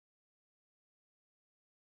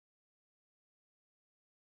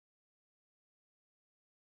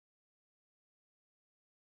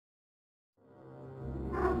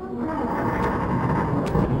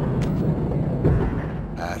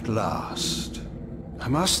last. I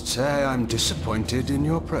must say I'm disappointed in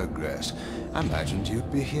your progress. I imagined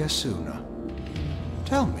you'd be here sooner.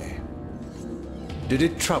 Tell me, did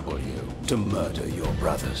it trouble you to murder your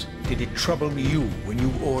brothers? Did it trouble you when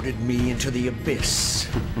you ordered me into the abyss?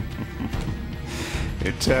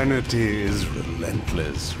 Eternity is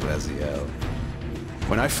relentless, Raziel.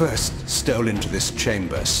 When I first stole into this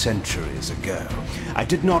chamber centuries ago, I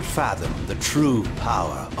did not fathom the true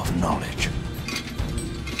power of knowledge.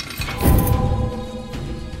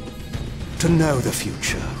 To know the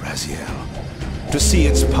future, Raziel. To see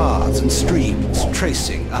its paths and streams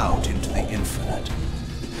tracing out into the infinite.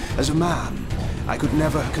 As a man, I could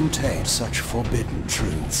never contain such forbidden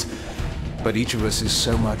truths. But each of us is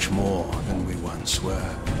so much more than we once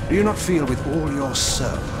were. Do you not feel with all your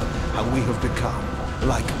soul how we have become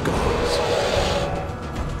like gods?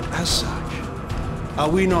 As such, are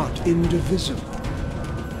we not indivisible?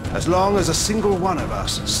 As long as a single one of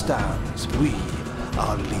us stands, we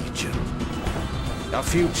are legion. Our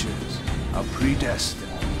futures are predestined.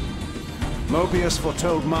 Mobius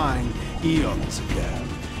foretold mine eons ago.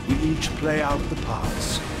 We each play out the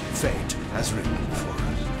parts fate has written for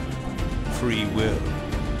us. Free will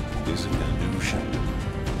is an illusion.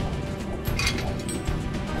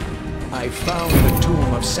 I found the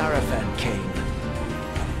tomb of Sarafan, Kain.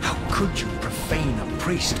 How could you profane a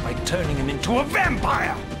priest by turning him into a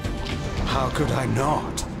vampire? How could I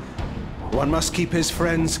not? One must keep his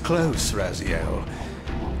friends close, Raziel,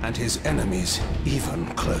 and his enemies even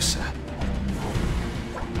closer.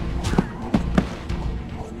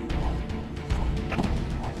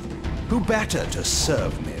 Who better to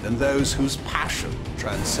serve me than those whose passion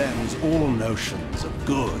transcends all notions of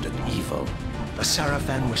good and evil? The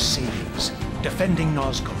Sarafan were saviors, defending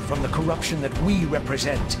Nazgul from the corruption that we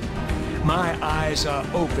represent. My eyes are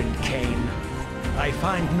opened, Kain. I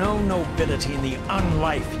find no nobility in the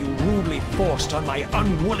unlife you rudely forced on my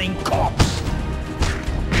unwilling corpse.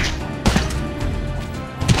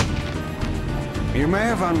 You may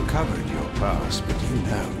have uncovered your past, but you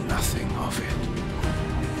know nothing of it.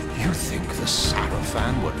 You think the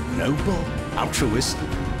Sarafan were noble, altruistic?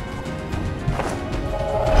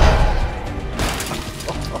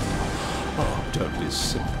 Oh, don't be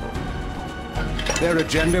simple. Their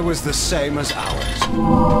agenda was the same as ours.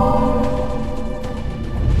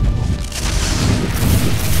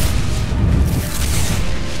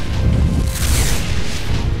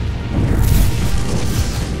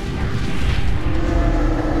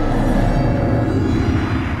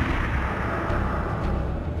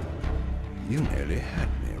 You nearly had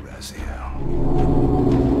me, Raziel.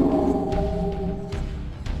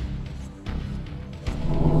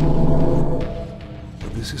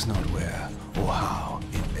 But this is not where or how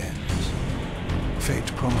it ends.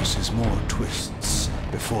 Fate promises more twists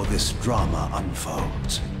before this drama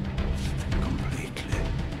unfolds completely.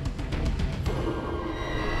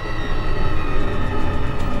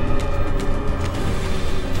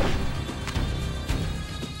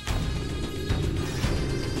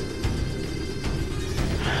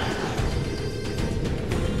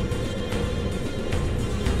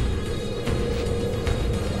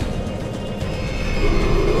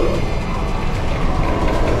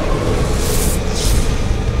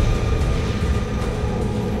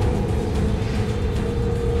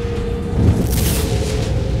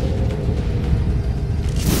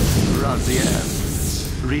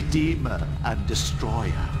 Redeemer and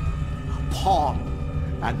Destroyer, Pawn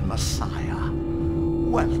and Messiah.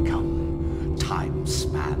 Welcome,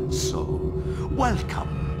 time-span soul.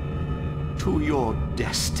 Welcome to your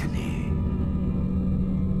destiny.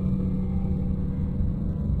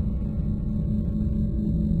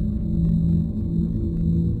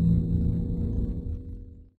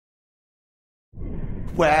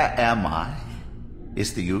 Where am I?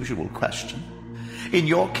 Is the usual question. In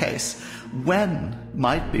your case, when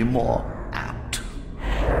might be more apt.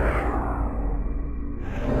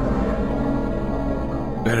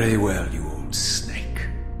 Very well, you old snake.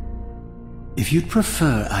 If you'd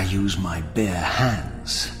prefer I use my bare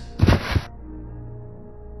hands.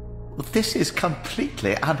 This is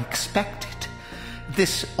completely unexpected.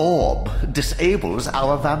 This orb disables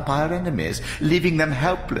our vampire enemies, leaving them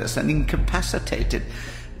helpless and incapacitated.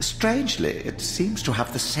 Strangely, it seems to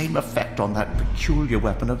have the same effect on that peculiar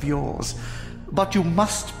weapon of yours. But you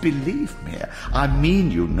must believe me. I mean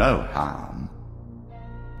you no harm.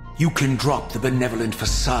 You can drop the benevolent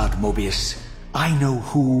facade, Mobius. I know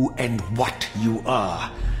who and what you are.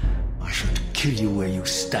 I should kill you where you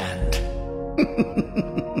stand.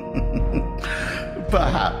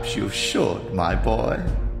 Perhaps you should, my boy.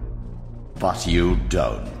 But you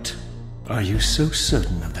don't. Are you so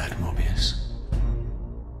certain of that, Mobius?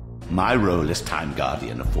 My role as Time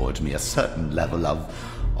Guardian affords me a certain level of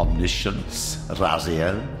omniscience,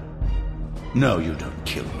 Raziel. No, you don't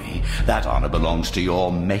kill me. That honor belongs to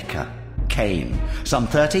your maker, Kain, some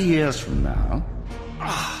 30 years from now.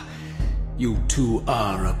 Ah, you two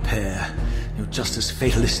are a pair. You're just as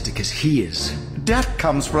fatalistic as he is. Death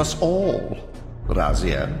comes for us all,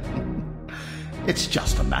 Raziel. It's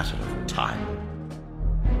just a matter of time.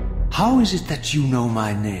 How is it that you know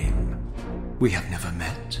my name? We have never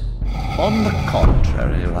met. On the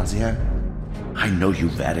contrary, Raziel, I know you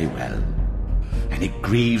very well. And it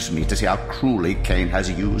grieves me to see how cruelly Kain has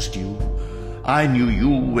used you. I knew you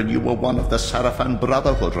when you were one of the Sarafan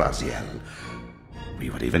Brotherhood, Raziel. We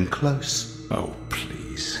were even close. Oh,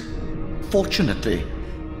 please. Fortunately,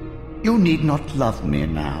 you need not love me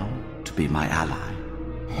now to be my ally.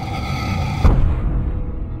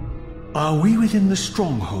 Are we within the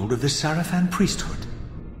stronghold of the Sarafan priesthood?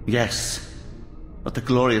 Yes, but the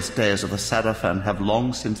glorious days of the Sarafan have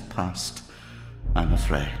long since passed, I'm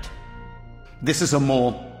afraid. This is a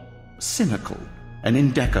more cynical and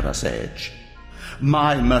indecorous age.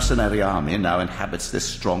 My mercenary army now inhabits this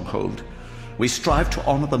stronghold. We strive to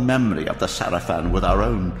honor the memory of the Sarafan with our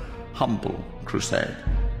own humble crusade.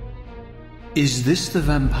 Is this the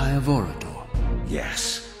vampire Vorador?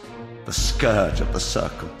 Yes, the scourge of the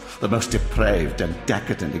Circle, the most depraved and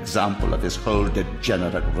decadent example of his whole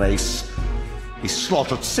degenerate race. He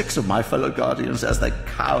slaughtered 6 of my fellow Guardians as they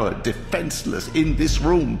cowered defenseless in this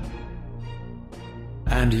room.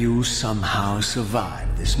 And you somehow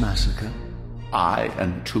survived this massacre? I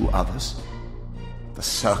and 2 others. The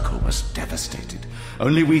Circle was devastated.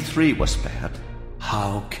 Only we 3 were spared.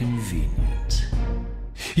 How convenient.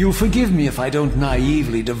 You'll forgive me if I don't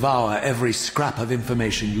naively devour every scrap of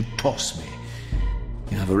information you toss me.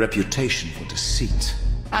 You have a reputation for deceit.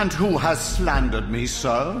 And who has slandered me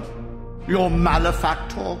so? Your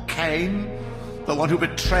malefactor, Kain? The one who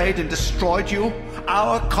betrayed and destroyed you?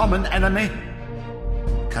 Our common enemy?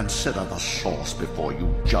 Consider the source before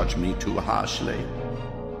you judge me too harshly.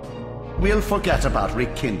 We'll forget about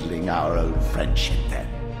rekindling our old friendship then.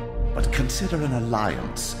 But consider an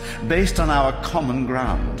alliance based on our common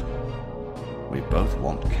ground. We both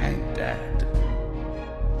want Kain dead.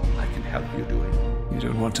 I can help you do it. You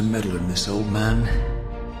don't want to meddle in this, old man.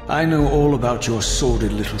 I know all about your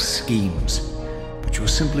sordid little schemes, but you're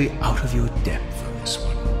simply out of your depth on this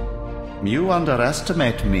one. You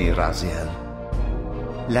underestimate me, Raziel.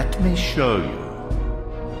 Let me show you.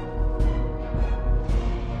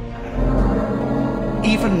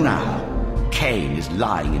 Even now, Kain is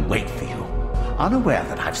lying in wait for you, unaware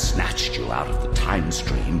that I've snatched you out of the time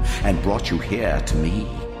stream and brought you here to me.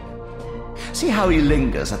 See how he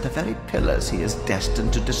lingers at the very pillars he is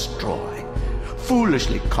destined to destroy,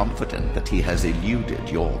 foolishly confident that he has eluded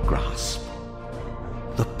your grasp.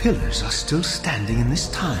 The pillars are still standing in this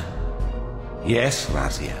time. Yes,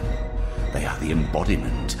 Raziel. They are the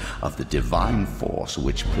embodiment of the divine force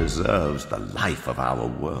which preserves the life of our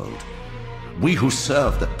world. We who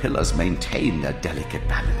serve the pillars maintain their delicate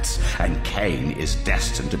balance, and Kain is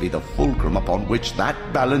destined to be the fulcrum upon which that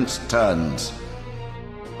balance turns.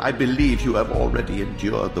 I believe you have already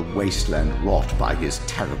endured the wasteland wrought by his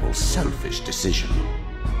terrible, selfish decision.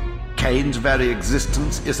 Kain's very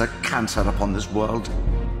existence is a cancer upon this world.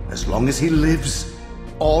 As long as he lives,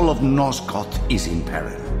 all of Nosgoth is in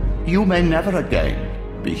peril. You may never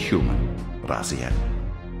again be human, Raziel.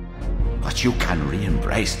 But you can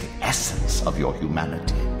re-embrace the essence of your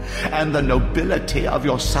humanity and the nobility of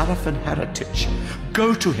your Sarafan heritage.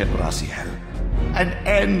 Go to him, Raziel, and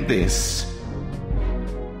end this.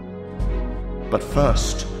 But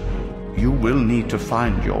first, you will need to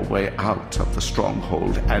find your way out of the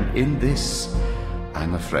stronghold, and in this,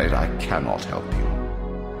 I'm afraid I cannot help you.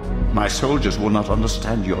 My soldiers will not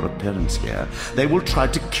understand your appearance here. They will try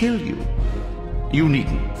to kill you. You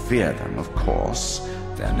needn't fear them, of course.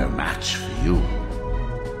 They're no match for you.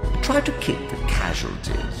 Try to keep the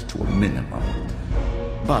casualties to a minimum.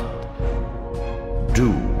 But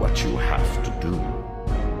do what you have to do.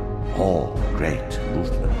 All great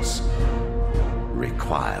movements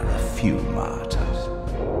require a few martyrs.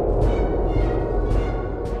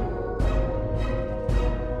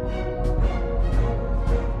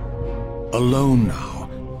 Alone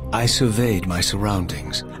now, I surveyed my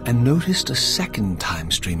surroundings and noticed a second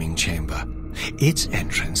time-streaming chamber. Its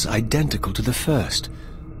entrance identical to the first,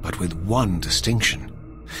 but with one distinction.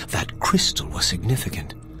 That crystal was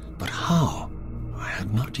significant, but how? I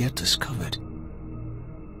had not yet discovered.